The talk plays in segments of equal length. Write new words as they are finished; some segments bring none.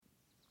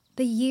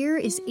The year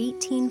is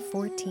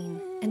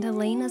 1814, and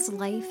Elena's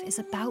life is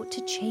about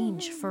to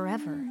change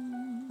forever.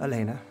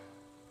 Elena,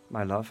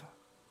 my love,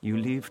 you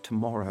leave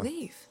tomorrow.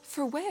 Leave?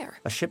 For where?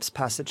 A ship's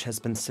passage has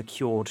been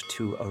secured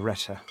to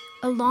Areta.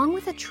 Along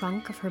with a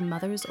trunk of her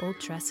mother's old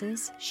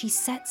dresses, she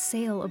set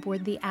sail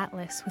aboard the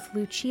Atlas with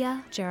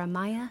Lucia,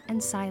 Jeremiah,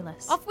 and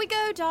Silas. Off we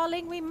go,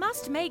 darling. We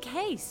must make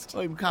haste.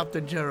 I'm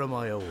Captain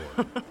Jeremiah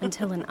Ward.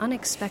 Until an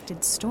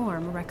unexpected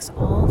storm wrecks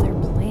all their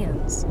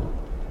plans.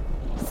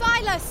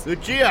 Silas!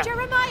 Lucia!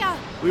 Jeremiah!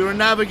 We were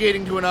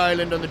navigating to an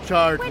island on the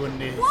chart when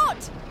the... What?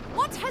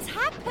 What has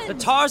happened? The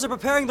Tars are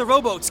preparing the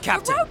rowboats,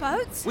 Captain. The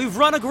rowboats? We've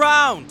run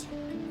aground.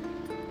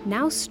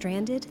 Now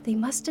stranded, they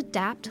must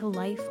adapt to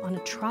life on a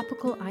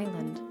tropical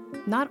island,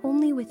 not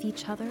only with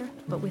each other,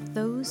 but with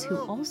those who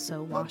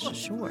also wash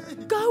ashore.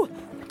 Go!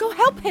 Go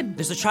help him!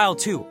 There's a child,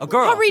 too. A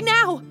girl. Hurry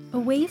now!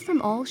 Away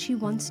from all she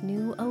once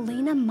knew,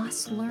 Elena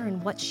must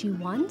learn what she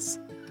wants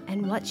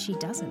and what she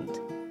doesn't.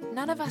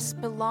 None of us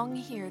belong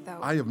here, though.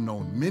 I have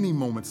known many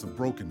moments of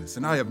brokenness,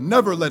 and I have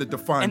never let it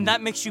define me. And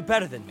that makes you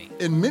better than me.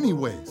 In many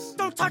ways.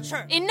 Don't touch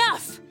her!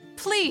 Enough!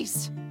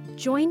 Please!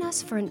 Join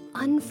us for an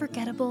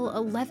unforgettable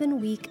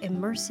 11-week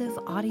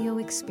immersive audio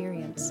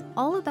experience,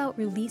 all about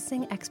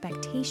releasing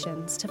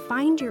expectations to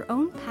find your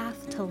own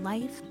path to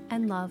life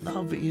and love.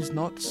 Love is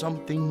not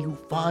something you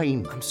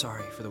find. I'm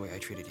sorry for the way I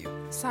treated you.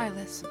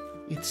 Silas.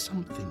 It's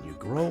something you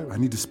grow. I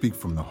need to speak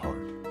from the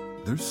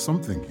heart. There's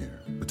something here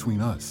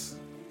between us.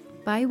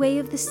 By Way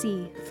of the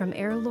Sea from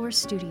Airlore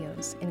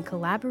Studios in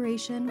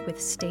collaboration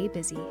with Stay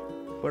Busy.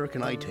 Where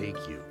can I take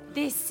you?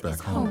 This Back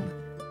is home. home.